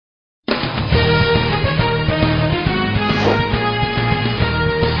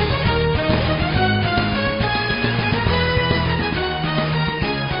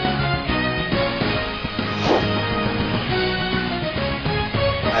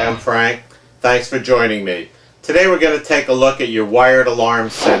Hi, I'm Frank. Thanks for joining me. Today we're going to take a look at your wired alarm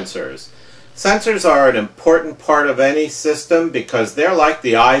sensors. Sensors are an important part of any system because they're like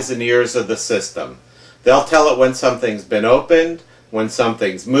the eyes and ears of the system. They'll tell it when something's been opened, when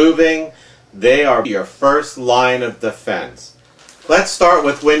something's moving. They are your first line of defense. Let's start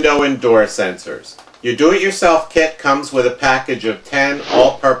with window and door sensors. Your do-it-yourself kit comes with a package of 10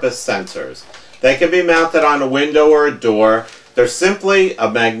 all-purpose sensors. They can be mounted on a window or a door. They're simply a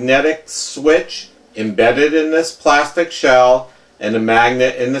magnetic switch embedded in this plastic shell and a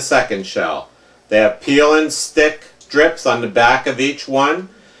magnet in the second shell. They have peel and stick strips on the back of each one.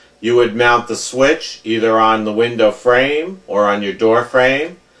 You would mount the switch either on the window frame or on your door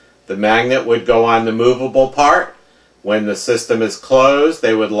frame. The magnet would go on the movable part. When the system is closed,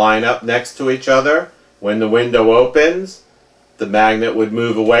 they would line up next to each other. When the window opens, the magnet would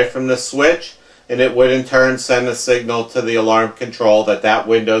move away from the switch, and it would in turn send a signal to the alarm control that that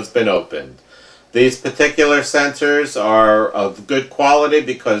window's been opened. These particular sensors are of good quality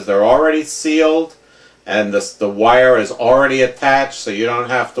because they're already sealed and the wire is already attached, so you don't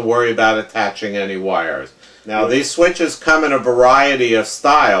have to worry about attaching any wires. Now these switches come in a variety of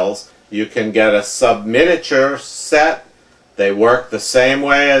styles. You can get a sub-miniature set. They work the same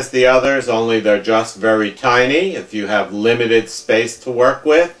way as the others, only they're just very tiny if you have limited space to work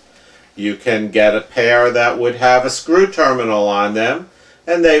with. You can get a pair that would have a screw terminal on them,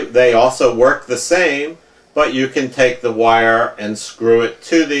 and they also work the same, but you can take the wire and screw it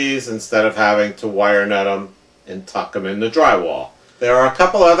to these instead of having to wire nut them and tuck them in the drywall. There are a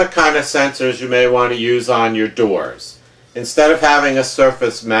couple other kind of sensors you may want to use on your doors. Instead of having a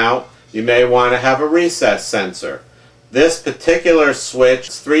surface mount, you may want to have a recess sensor. This particular switch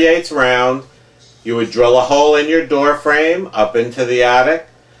is 3/8 round. You would drill a hole in your door frame up into the attic,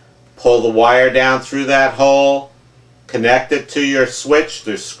 pull the wire down through that hole, connect it to your switch.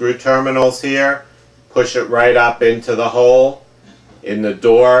 There's screw terminals here. Push it right up into the hole in the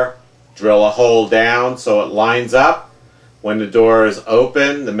door. Drill a hole down so it lines up. When the door is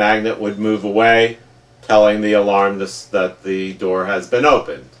open, the magnet would move away, telling the alarm that the door has been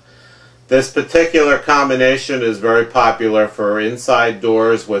opened. This particular combination is very popular for inside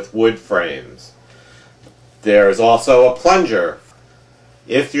doors with wood frames. There's also a plunger.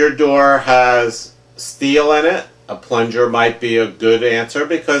 If your door has steel in it, a plunger might be a good answer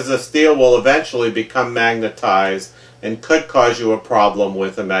because the steel will eventually become magnetized and could cause you a problem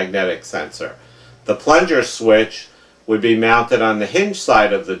with a magnetic sensor. The plunger switch would be mounted on the hinge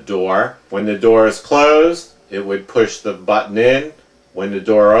side of the door. When the door is closed, it would push the button in. When the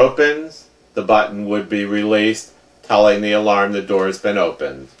door opens, the button would be released, telling the alarm the door has been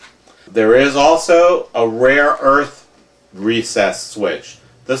opened. There is also a rare earth recess switch.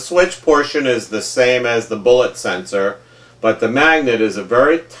 The switch portion is the same as the bullet sensor, but the magnet is a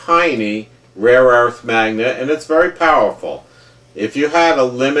very tiny rare earth magnet and it's very powerful. If you had a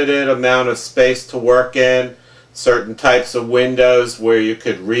limited amount of space to work in, certain types of windows where you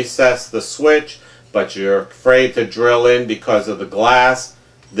could recess the switch but you're afraid to drill in because of the glass,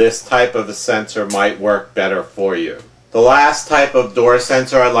 this type of a sensor might work better for you. The last type of door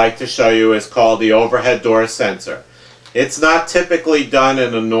sensor I'd like to show you is called the overhead door sensor. It's not typically done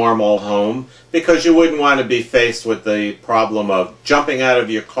in a normal home because you wouldn't want to be faced with the problem of jumping out of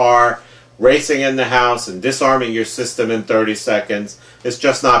your car, racing in the house, and disarming your system in 30 seconds. It's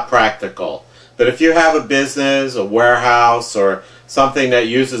just not practical. But if you have a business, a warehouse, or something that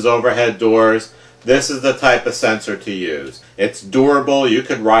uses overhead doors, this is the type of sensor to use. It's durable. You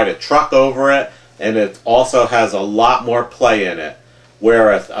could ride a truck over it, and it also has a lot more play in it.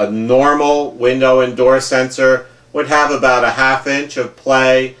 Whereas a normal window and door sensor would have about a 1/2 inch of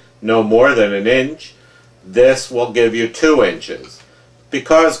play, no more than 1 inch. This will give you 2 inches.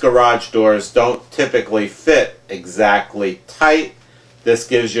 Because garage doors don't typically fit exactly tight, this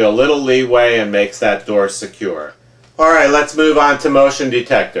gives you a little leeway and makes that door secure. Alright, let's move on to motion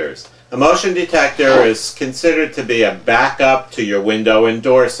detectors. A motion detector is considered to be a backup to your window and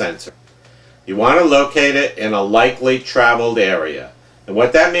door sensor. You want to locate it in a likely traveled area. And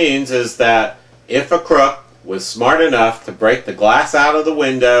what that means is that if a crook was smart enough to break the glass out of the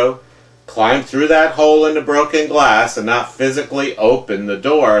window, climb through that hole in the broken glass and not physically open the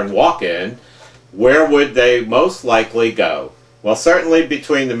door and walk in, where would they most likely go? Well, certainly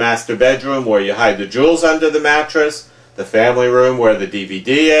between the master bedroom where you hide the jewels under the mattress, the family room where the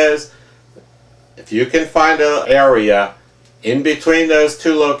DVD is. If you can find an area in between those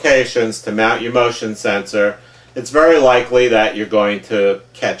two locations to mount your motion sensor, it's very likely that you're going to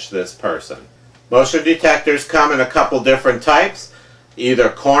catch this person. Motion detectors come in a couple different types. Either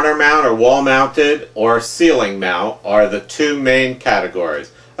corner mount or wall mounted or ceiling mount are the two main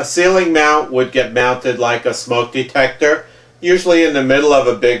categories. A ceiling mount would get mounted like a smoke detector, usually in the middle of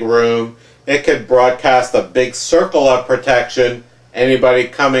a big room. It could broadcast a big circle of protection. Anybody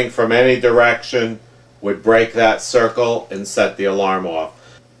coming from any direction would break that circle and set the alarm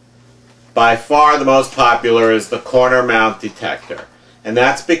off. By far the most popular is the corner mount detector. And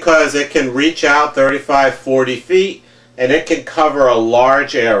that's because it can reach out 35-40 feet and it can cover a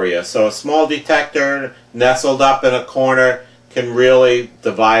large area. So a small detector nestled up in a corner can really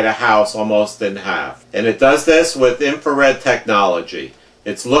divide a house almost in half. And it does this with infrared technology.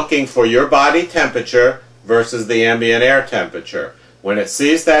 It's looking for your body temperature versus the ambient air temperature. When it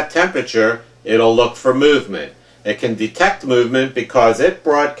sees that temperature, it'll look for movement. It can detect movement because it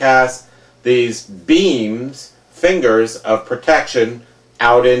broadcasts these beams, fingers of protection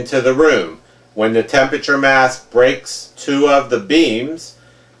out into the room. When the temperature mass breaks two of the beams,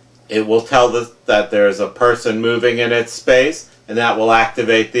 it will tell that there's a person moving in its space, and that will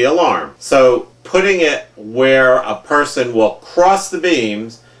activate the alarm. So putting it where a person will cross the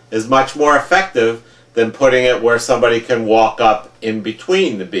beams is much more effective than putting it where somebody can walk up in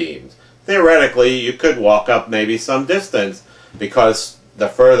between the beams. Theoretically, you could walk up maybe some distance because the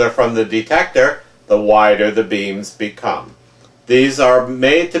further from the detector, the wider the beams become. These are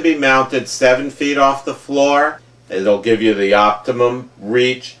made to be mounted 7 feet off the floor. It'll give you the optimum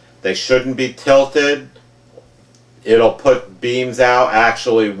reach. They shouldn't be tilted. It'll put beams out,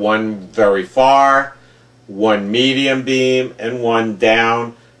 actually one very far, one medium beam, and one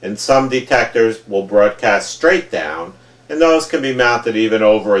down. And some detectors will broadcast straight down, and those can be mounted even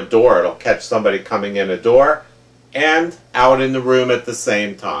over a door. It'll catch somebody coming in a door and out in the room at the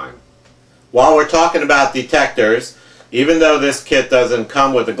same time. While we're talking about detectors, even though this kit doesn't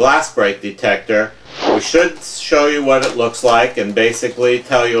come with a glass break detector, we should show you what it looks like and basically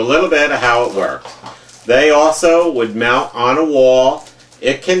tell you a little bit of how it works. They also would mount on a wall.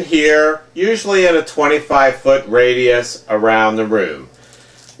 It can hear usually in a 25-foot radius around the room.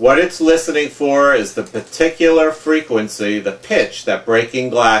 What it's listening for is the particular frequency, the pitch that breaking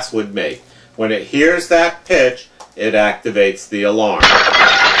glass would make. When it hears that pitch, it activates the alarm.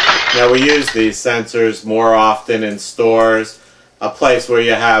 Now we use these sensors more often in stores, a place where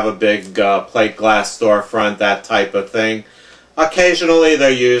you have a big plate glass storefront, that type of thing. Occasionally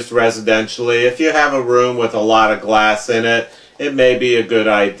they're used residentially. If you have a room with a lot of glass in it, it may be a good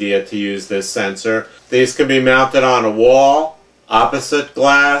idea to use this sensor. These can be mounted on a wall, opposite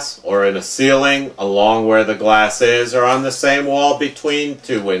glass, or in a ceiling along where the glass is, or on the same wall between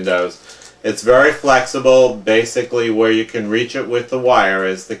two windows. It's very flexible. Basically where you can reach it with the wire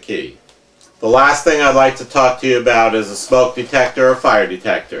is the key. The last thing I'd like to talk to you about is a smoke detector or fire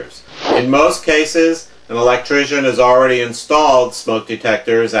detectors. In most cases, an electrician has already installed smoke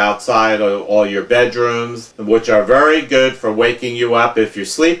detectors outside of all your bedrooms, which are very good for waking you up if you're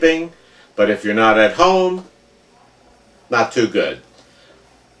sleeping, but if you're not at home, not too good.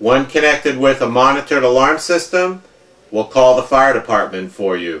 One connected with a monitored alarm system will call the fire department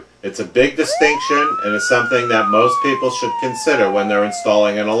for you. It's a big distinction and is something that most people should consider when they're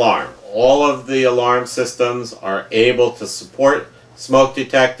installing an alarm. All of the alarm systems are able to support smoke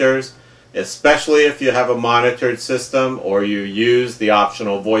detectors, especially if you have a monitored system or you use the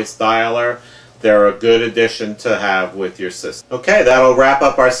optional voice dialer. They're a good addition to have with your system. Okay, that'll wrap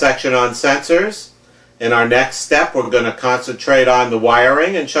up our section on sensors. In our next step, we're going to concentrate on the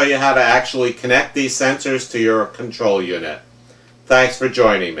wiring and show you how to actually connect these sensors to your control unit. Thanks for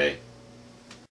joining me.